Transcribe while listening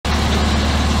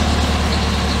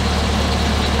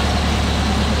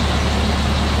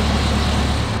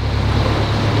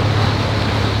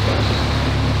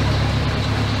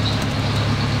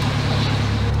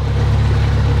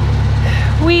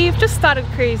started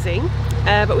cruising,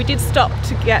 but we did stop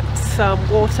to get some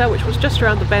water, which was just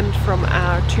around the bend from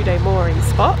our 2-day mooring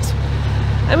spot.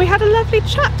 And we had a lovely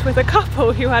chat with a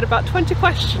couple who had about 20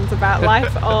 questions about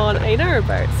life on a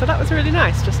narrowboat. So that was really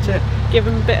nice, just to give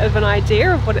them a bit of an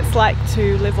idea of what it's like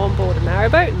to live on board a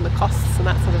narrowboat and the costs and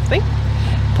that sort of thing.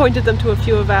 Pointed them to a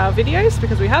few of our videos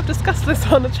because we have discussed this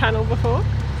on the channel before.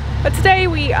 But today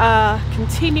we are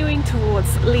continuing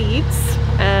towards Leeds,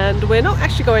 and we're not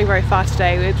actually going very far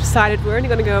today. We've decided we're only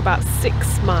going to go about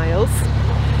 6 miles.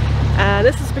 And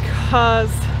this is because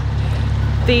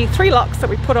the 3 locks that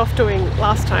we put off doing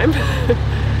last time,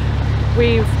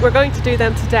 we're going to do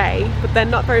them today, but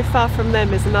then not very far from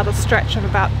them is another stretch of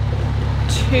about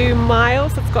 2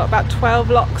 miles. It's got about 12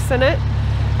 locks in it,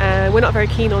 and we're not very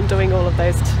keen on doing all of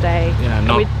those today.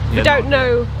 Yeah,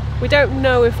 we don't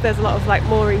know if there's a lot of like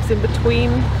moorings in between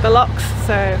the locks,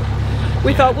 so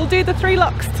we thought we'll do the 3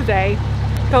 locks today,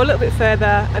 go a little bit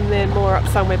further, and then moor up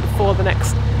somewhere before the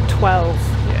next 12,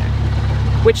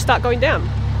 which start going down.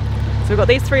 So we've got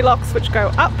these 3 locks which go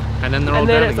up, and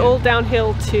then it's all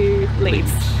downhill to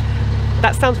Leeds.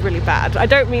 That sounds really bad. I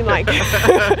don't mean like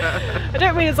I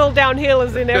don't mean it's all downhill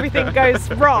as in everything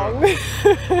goes wrong.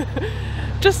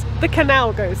 Just the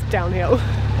canal goes downhill.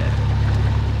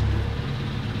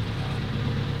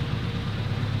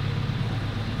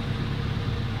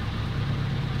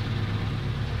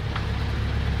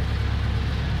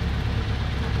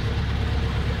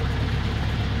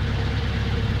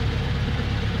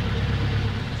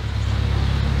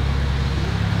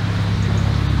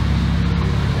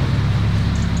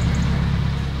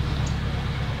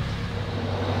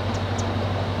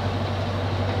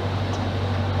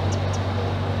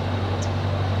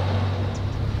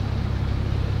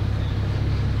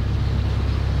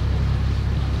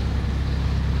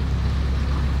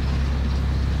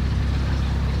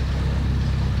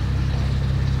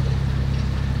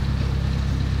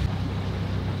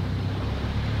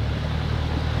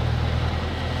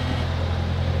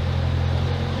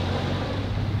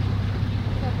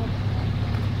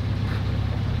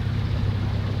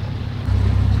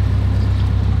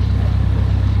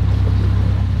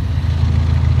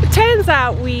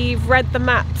 Out we've read the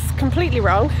maps completely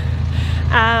wrong,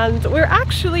 and we're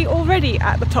actually already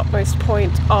at the topmost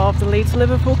point of the Leeds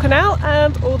Liverpool Canal,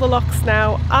 and all the locks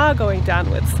now are going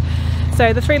downwards.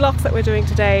 So the 3 locks that we're doing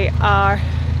today are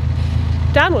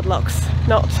downward locks,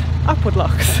 not upward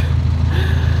locks.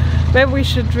 Maybe we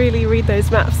should really read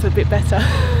those maps a bit better.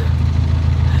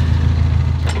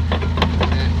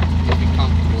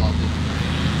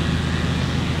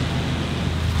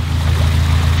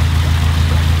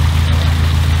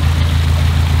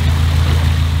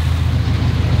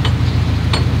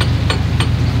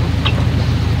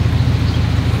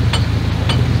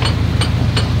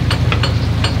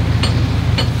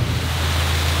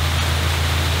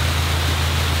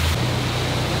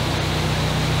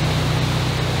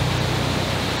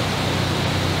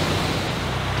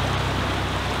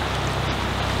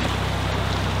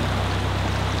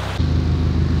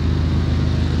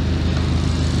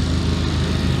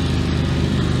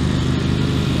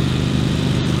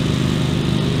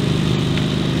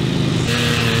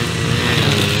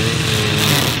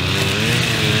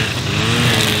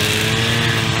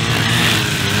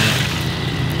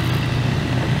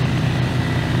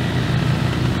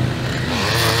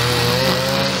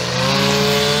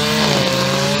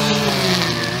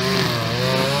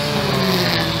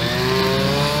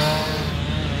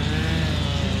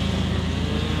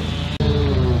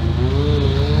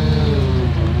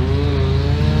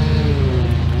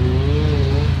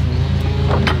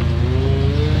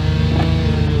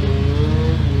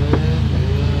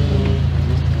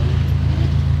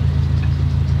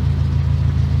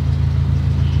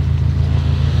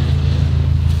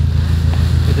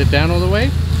 Down all the way?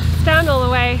 It's down all the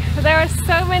way. There are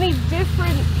so many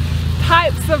different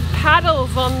types of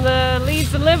paddles on the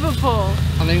Leeds and Liverpool.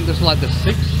 I think there's like the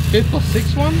 5th or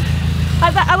 6th one.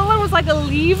 The other one was like a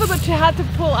lever that you had to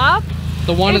pull up.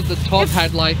 The one at the top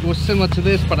had like, it was similar to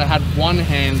this, but it had 1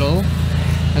 handle.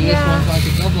 And this one's like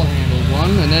a double handled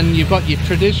one. And then you've got your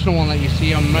traditional one that you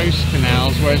see on most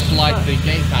canals, where it's like the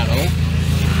gate paddle.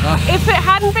 If it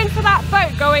hadn't been for that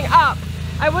boat going up,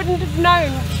 I wouldn't have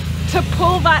known to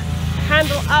pull that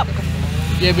handle up,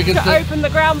 because to open the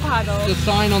ground paddle. The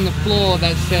sign on the floor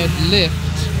that said lift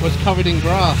was covered in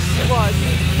grass. It was.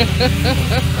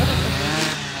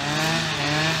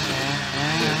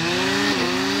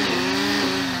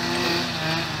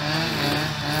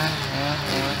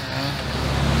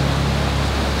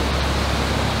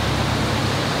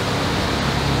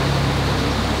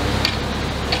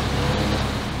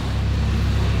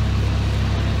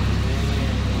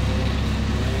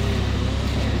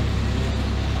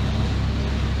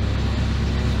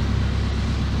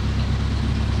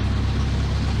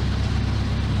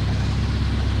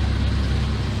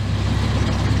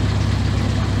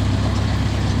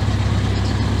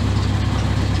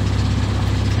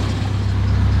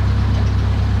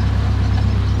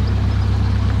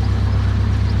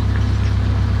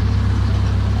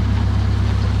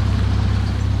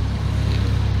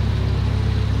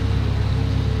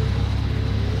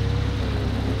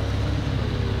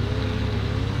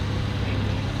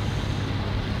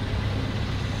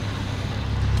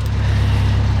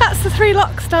 3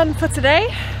 locks done for today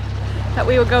that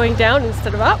we were going down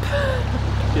instead of up.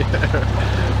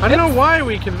 Yeah. I don't know why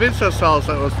we convinced ourselves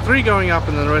that it was 3 going up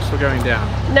and then the rest were going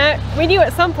down. No, we knew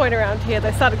at some point around here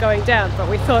they started going down, but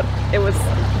we thought it was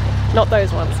not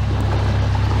those ones.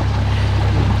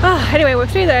 Anyway, we're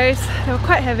through those. They were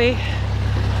quite heavy.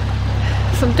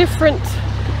 Some different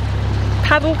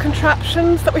paddle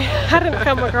contraptions that we hadn't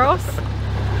come across.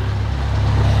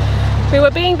 We were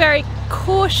being very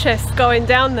cautious going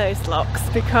down those locks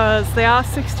because they are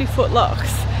 60-foot locks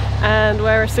and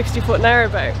we're a 60-foot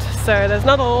narrowboat, so there's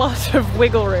not a lot of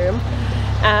wiggle room,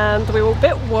 and we were a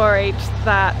bit worried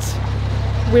that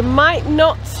we might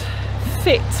not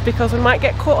fit because we might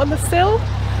get caught on the sill,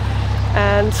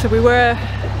 and so we were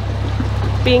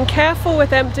being careful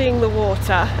with emptying the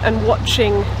water and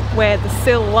watching where the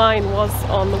sill line was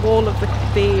on the wall of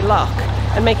the lock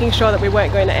and making sure that we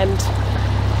weren't going to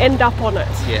end up on it.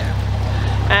 Yeah.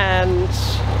 And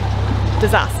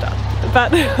disaster.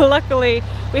 But luckily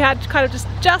we had kind of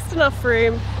just enough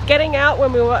room. Getting out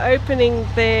when we were opening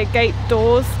the gate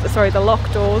doors, sorry, the lock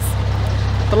doors,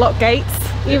 the lock gates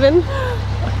even.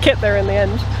 I'll get there in the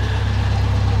end.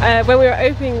 When we were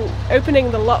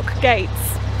opening the lock gates,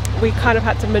 we kind of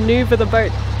had to maneuver the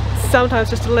boat sometimes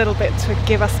just a little bit to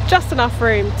give us just enough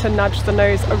room to nudge the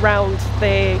nose around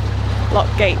the lock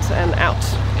gate and out.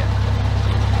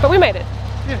 Yeah. But we made it.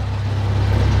 Yeah.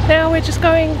 Now we're just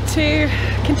going to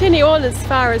continue on as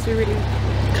far as we really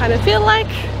kind of feel like,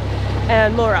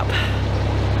 and more up.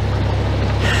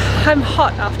 I'm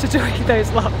hot after doing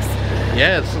those locks.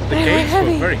 Yeah, the gates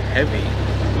were very heavy.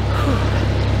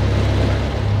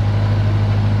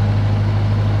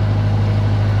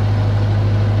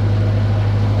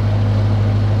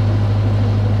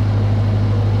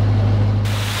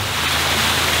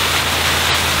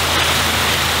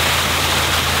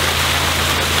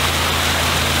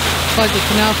 Like the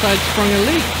canal side sprung a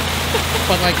leak,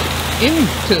 but like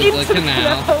into the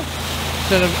canal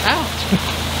instead of out.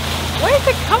 Where's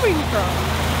it coming from?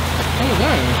 I don't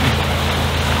know.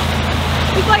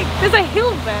 It's like there's a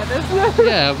hill there. There's no.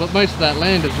 Yeah, but most of that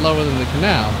land is lower than the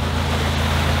canal.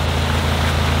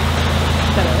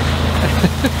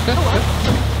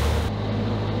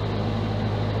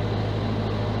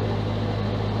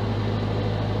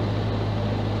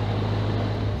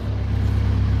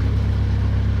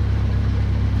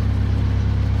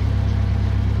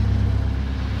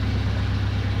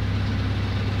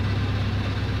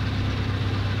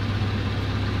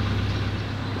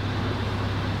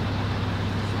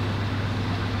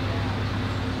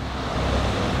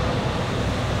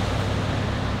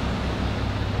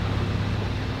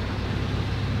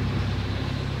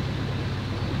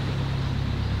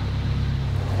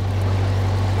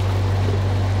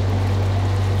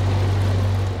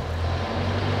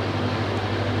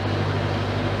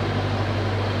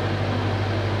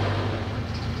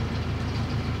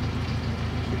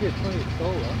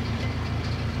 Oh, well.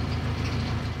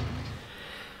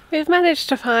 We've managed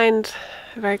to find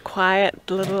a very quiet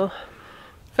little,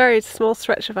 very small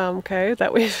stretch of Armco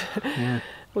that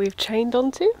we've chained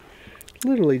onto.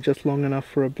 Literally just long enough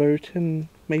for a boat and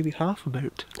maybe half a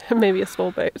boat. Maybe a small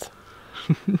boat.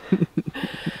 So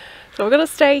we're going to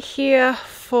stay here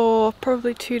for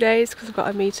probably 2 days because we've got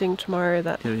a meeting tomorrow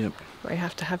that we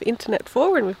have to have internet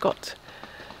for, and we've got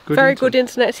good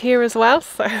internet here as well.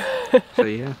 So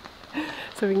yeah.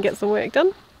 So we can get some work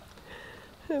done.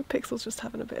 Pixel's just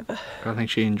having a bit of a... I think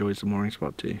she enjoys the mooring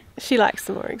spot too. She likes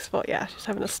the mooring spot, yeah. She's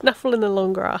having a snuffle in the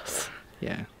long grass.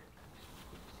 Yeah.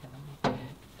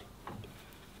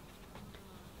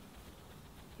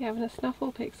 You having a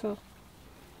snuffle, Pixel?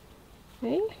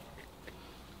 Hey?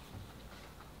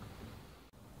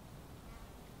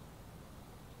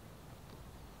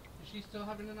 Is she still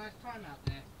having a nice time out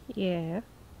there? Yeah.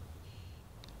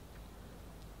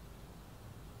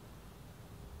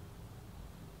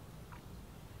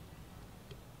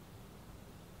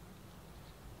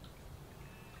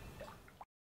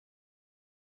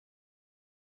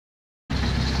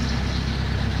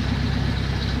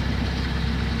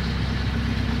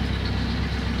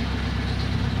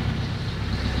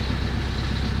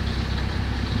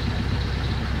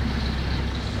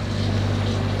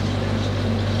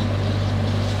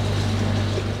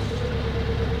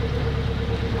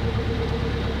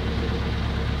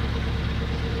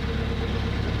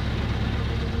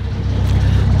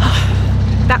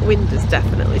 That wind is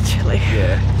definitely chilly.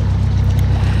 Yeah.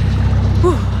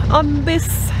 Whew. On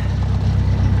this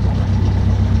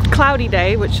cloudy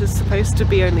day, which is supposed to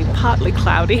be only partly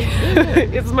cloudy,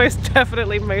 it's most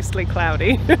definitely mostly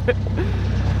cloudy.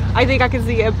 I think I can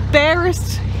see a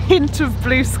barest hint of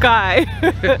blue sky.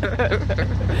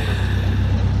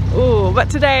 Oh, but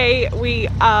today we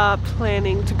are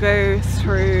planning to go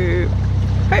through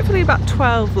hopefully about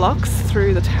 12 locks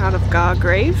through the town of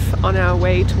Gargrave on our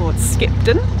way towards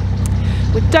Skipton.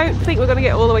 We don't think we're going to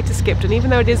get all the way to Skipton, even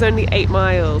though it is only 8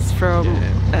 miles from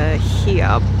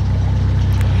here.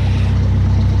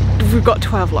 We've got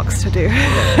 12 locks to do.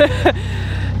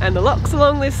 And the locks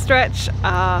along this stretch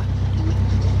are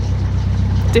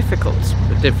difficult.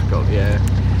 Difficult, yeah.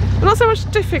 But not so much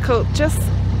difficult, just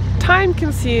time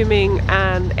consuming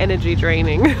and energy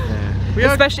draining.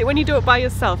 Yeah. Especially when you do it by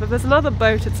yourself. If there's another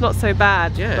boat, it's not so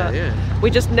bad. But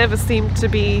we just never seem to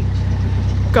be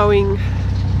going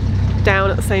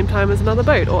down at the same time as another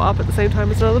boat, or up at the same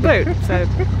time as another boat. So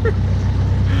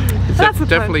it's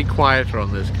definitely quieter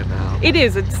on this canal. It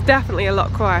is, it's definitely a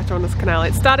lot quieter on this canal.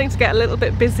 It's starting to get a little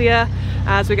bit busier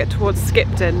as we get towards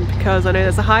Skipton, because I know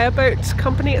there's a hire boat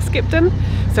company at Skipton,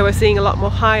 so we're seeing a lot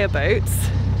more hire boats,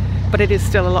 but it is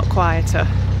still a lot quieter,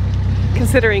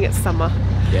 considering it's summer.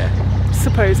 Yeah.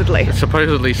 Supposedly. It's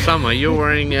supposedly summer. You're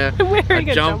wearing a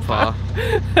jumper.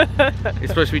 It's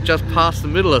supposed to be just past the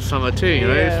middle of summer too, you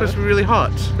know? It's supposed to be really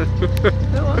hot.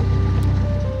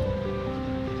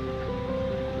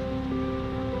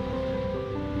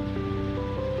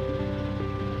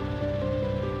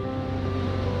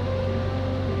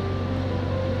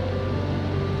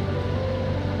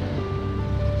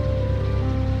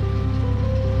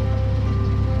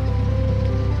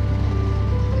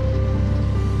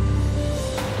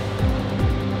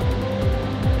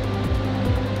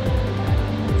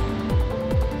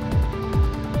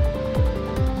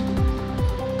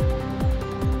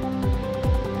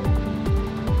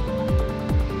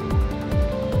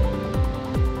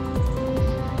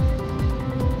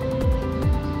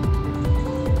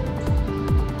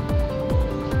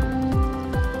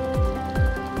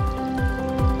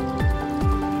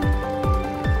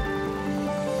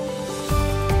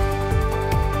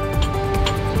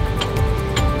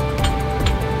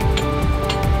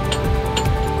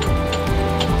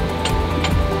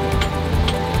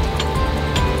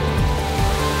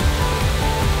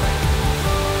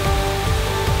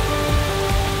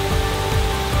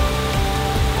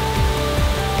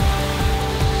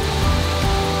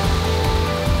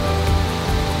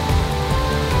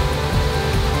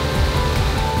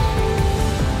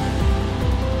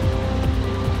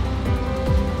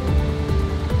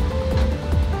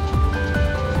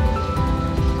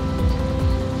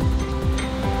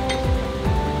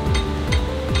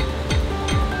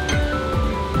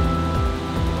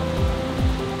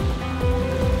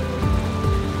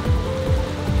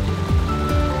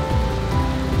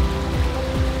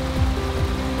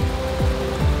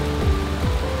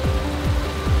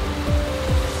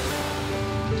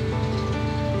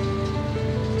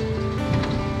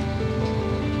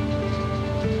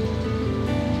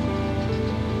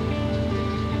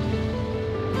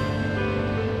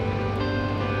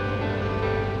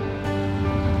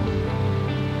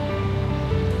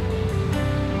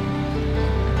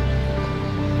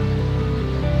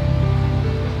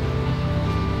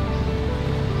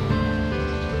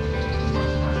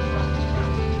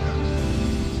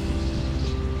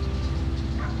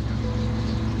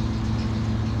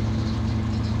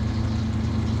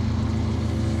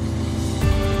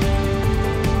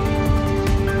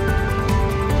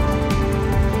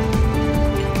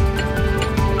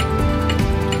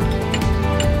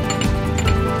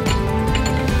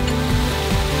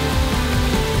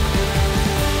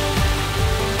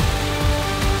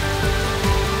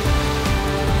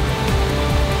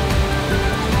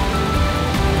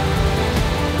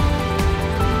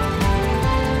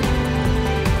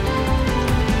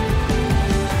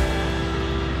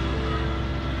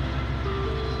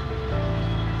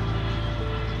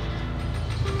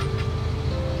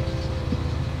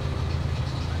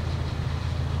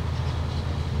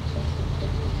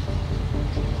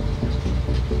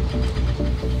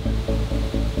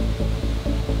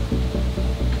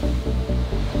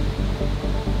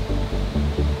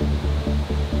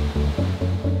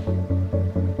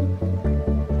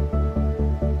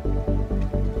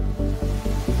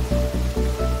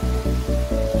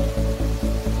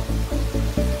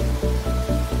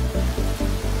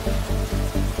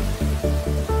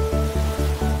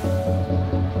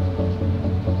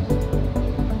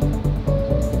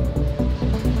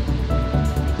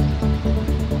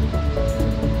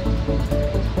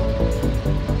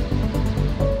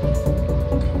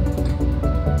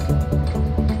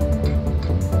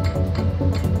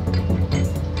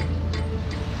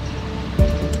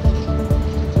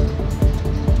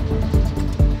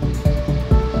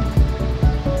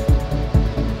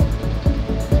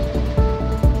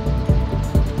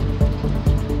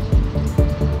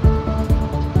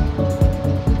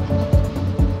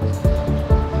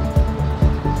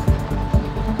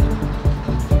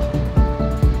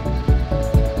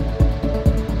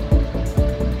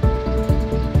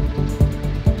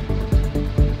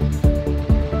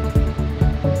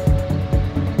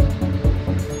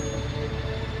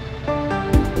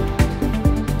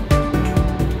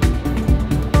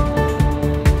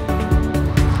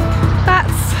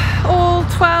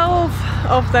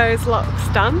 of those locks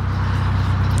done.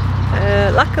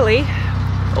 Luckily,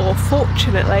 or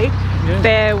fortunately,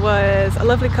 there was a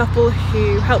lovely couple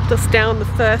who helped us down the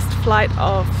first flight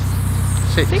of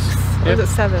six? Or was it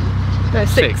 7? No,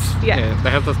 6. Yeah. They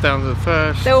helped us down to the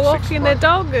first. They were walking their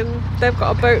dog, and they've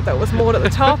got a boat that was moored at the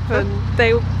top, and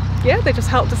they just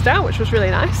helped us down, which was really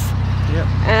nice. Yep.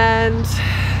 And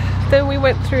then we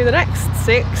went through the next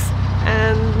 6,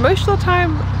 and most of the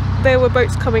time there were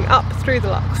boats coming up through the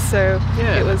locks, so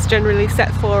it was generally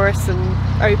set for us and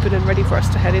open and ready for us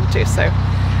to head into, so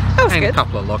that was good. And a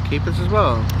couple of lock keepers as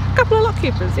well. A couple of lock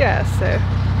keepers, yeah, so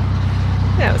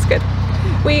yeah, it was good.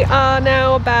 We are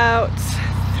now about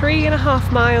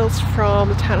 3.5 miles from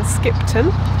the town of Skipton.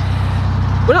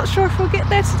 We're not sure if we'll get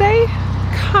there today.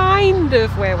 Kind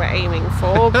of where we're aiming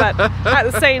for, but at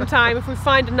the same time, if we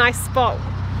find a nice spot,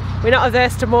 we're not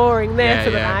averse to mooring there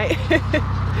for the night.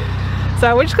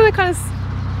 So we're just going to kind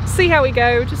of see how we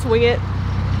go, just wing it.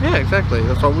 Yeah, exactly.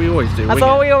 That's what we always do. That's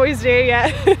all we always do, yeah.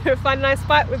 Find a nice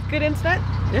spot with good internet.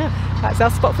 Yeah. That's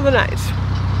our spot for the night.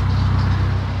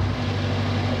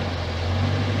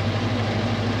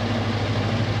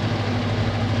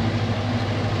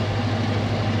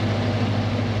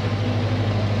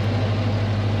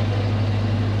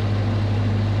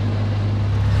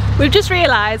 We've just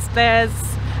realised there's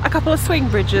a couple of swing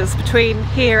bridges between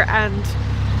here and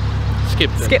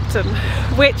Skipton,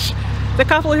 which the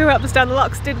couple who helped us down the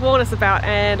locks did warn us about,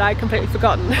 and I'd completely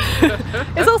forgotten.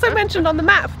 It's also mentioned on the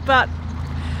map, but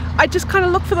I just kind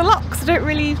of look for the locks. I don't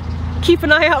really keep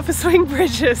an eye out for swing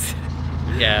bridges.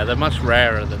 Yeah, they're much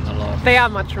rarer than the locks. They are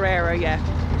much rarer, yeah.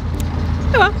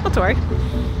 Oh well, not to worry.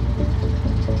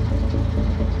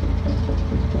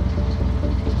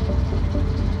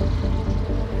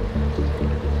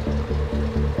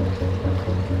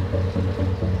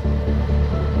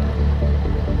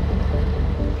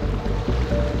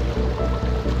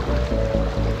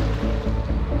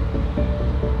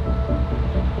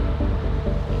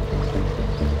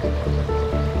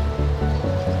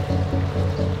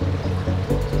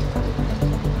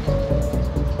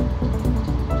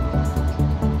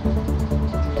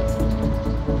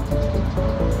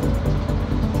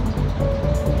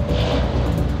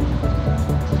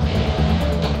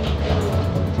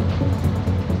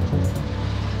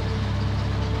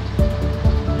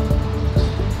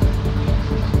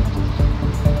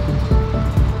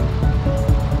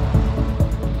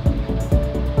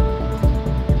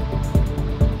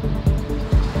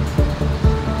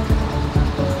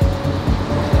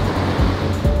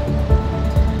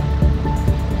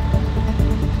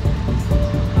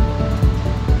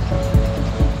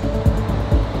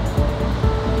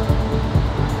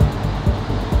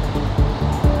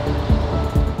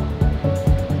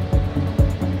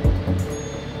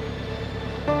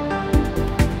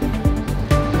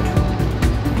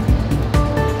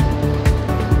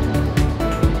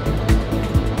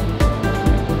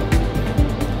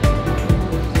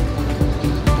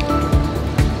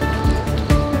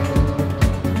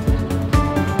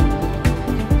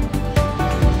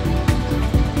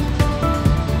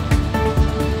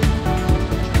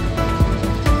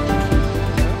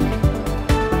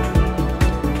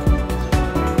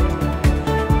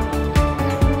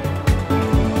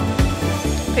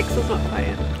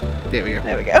 There we go.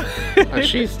 There we go. Oh,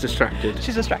 she's distracted.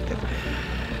 She's distracted.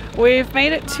 We've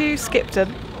made it to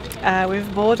Skipton.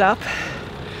 We've moored up.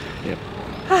 Yep.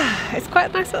 It's quite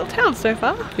a nice little town so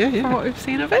far. Yeah. From what we've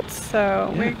seen of it.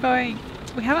 So we're going.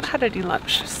 We haven't had any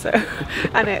lunch, so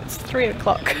and it's 3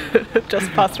 o'clock, just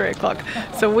past 3 o'clock.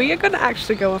 So we are going to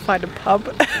actually go and find a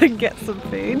pub and get some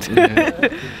food. Yeah.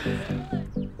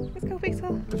 Let's go,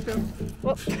 Pixel. Let's go.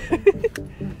 Whoops.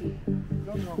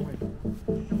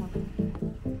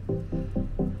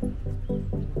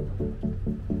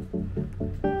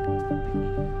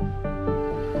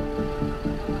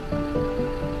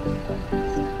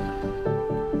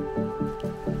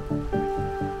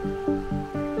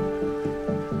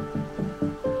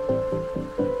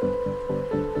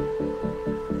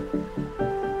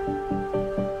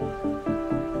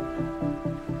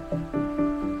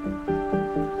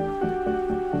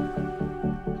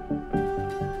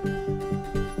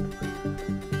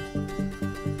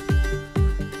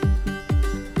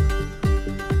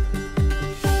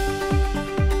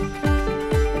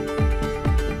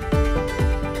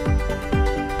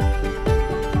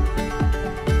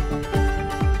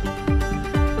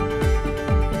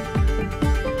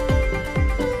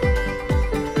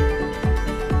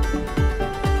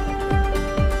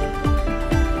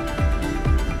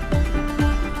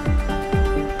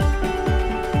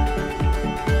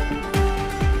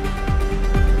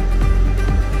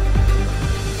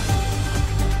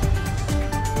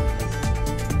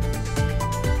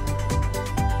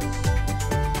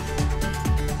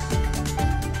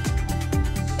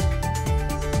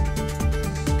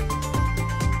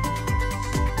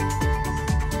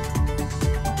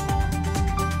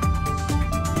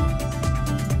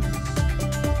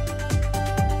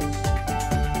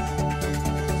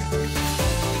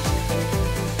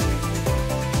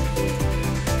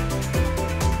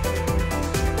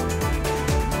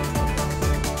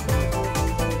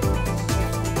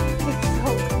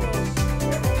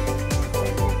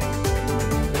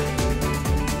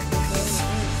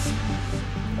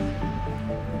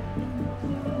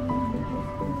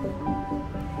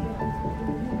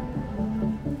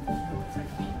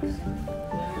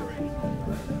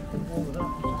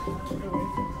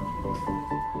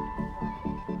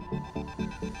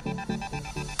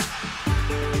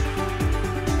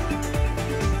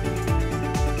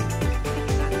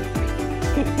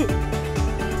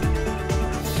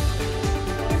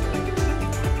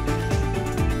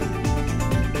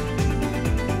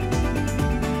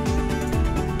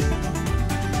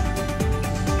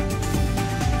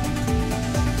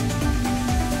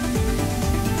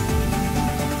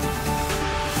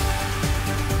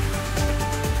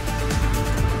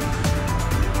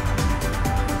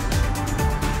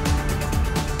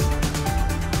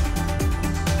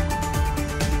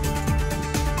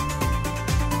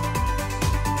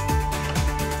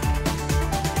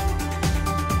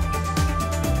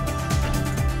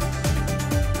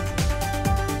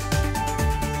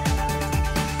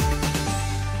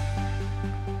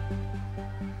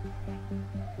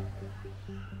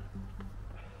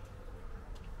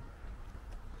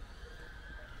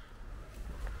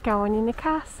 Going in the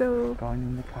castle. Going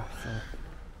in the castle.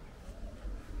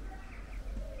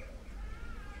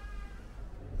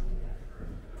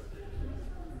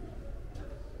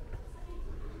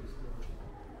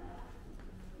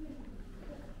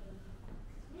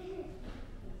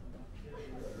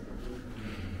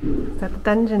 Is that the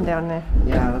dungeon down there?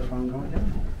 Yeah, that's where I'm going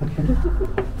down.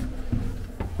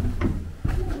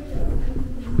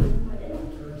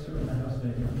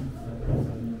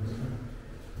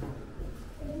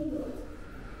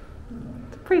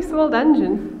 It's a pretty small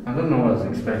dungeon. I don't know what I was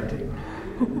expecting.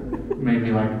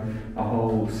 Maybe like a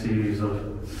whole series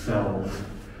of cells.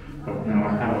 But you know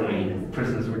how many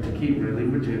prisoners were to keep, really,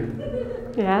 would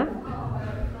you? Yeah.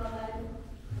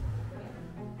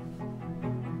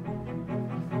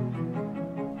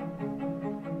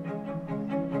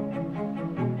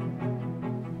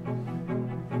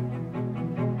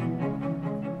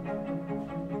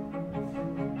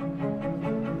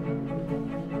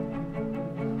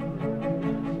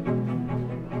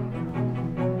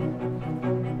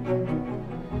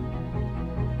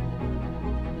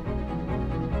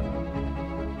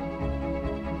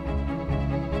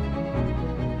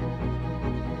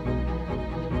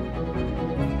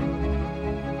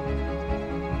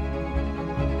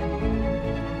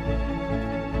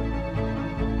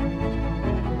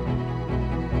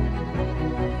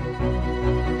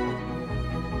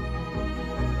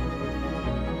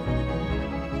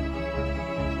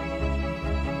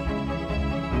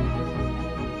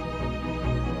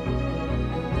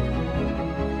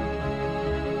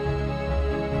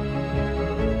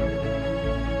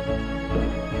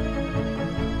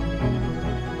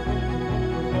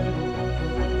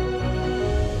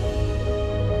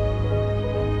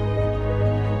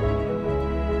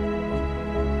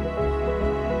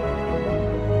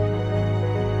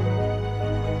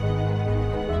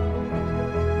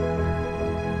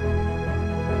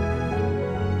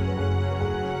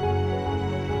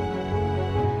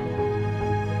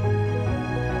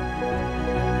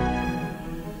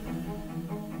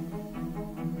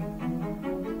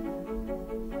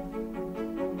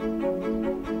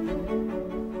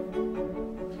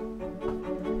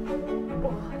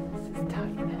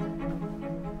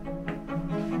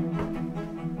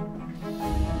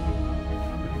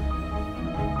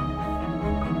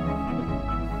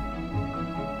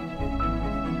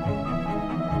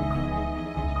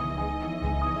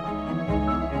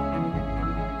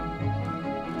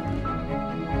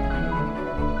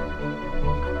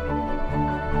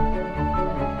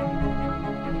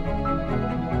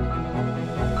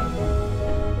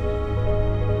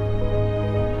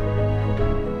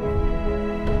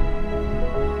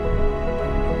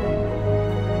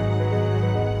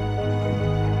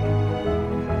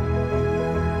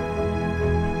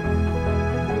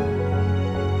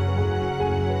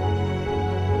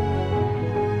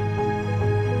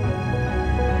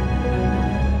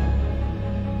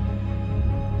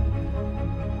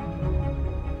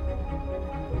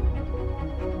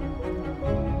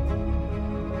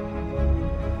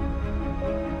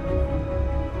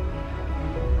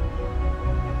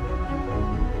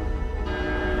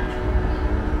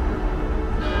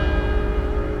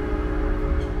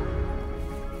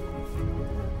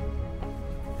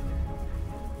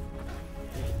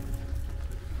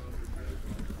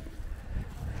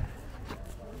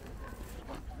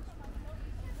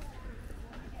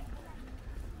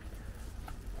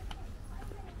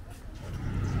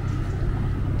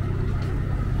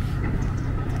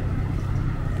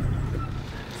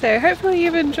 So hopefully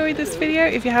you've enjoyed this video.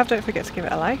 If you have, don't forget to give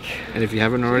it a like. And if you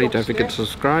haven't already, don't forget to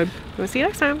subscribe. We'll see you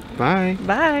next time. Bye.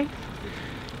 Bye.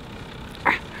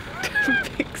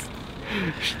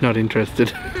 She's not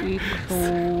interested.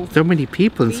 So many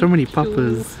people and so many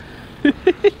poppers.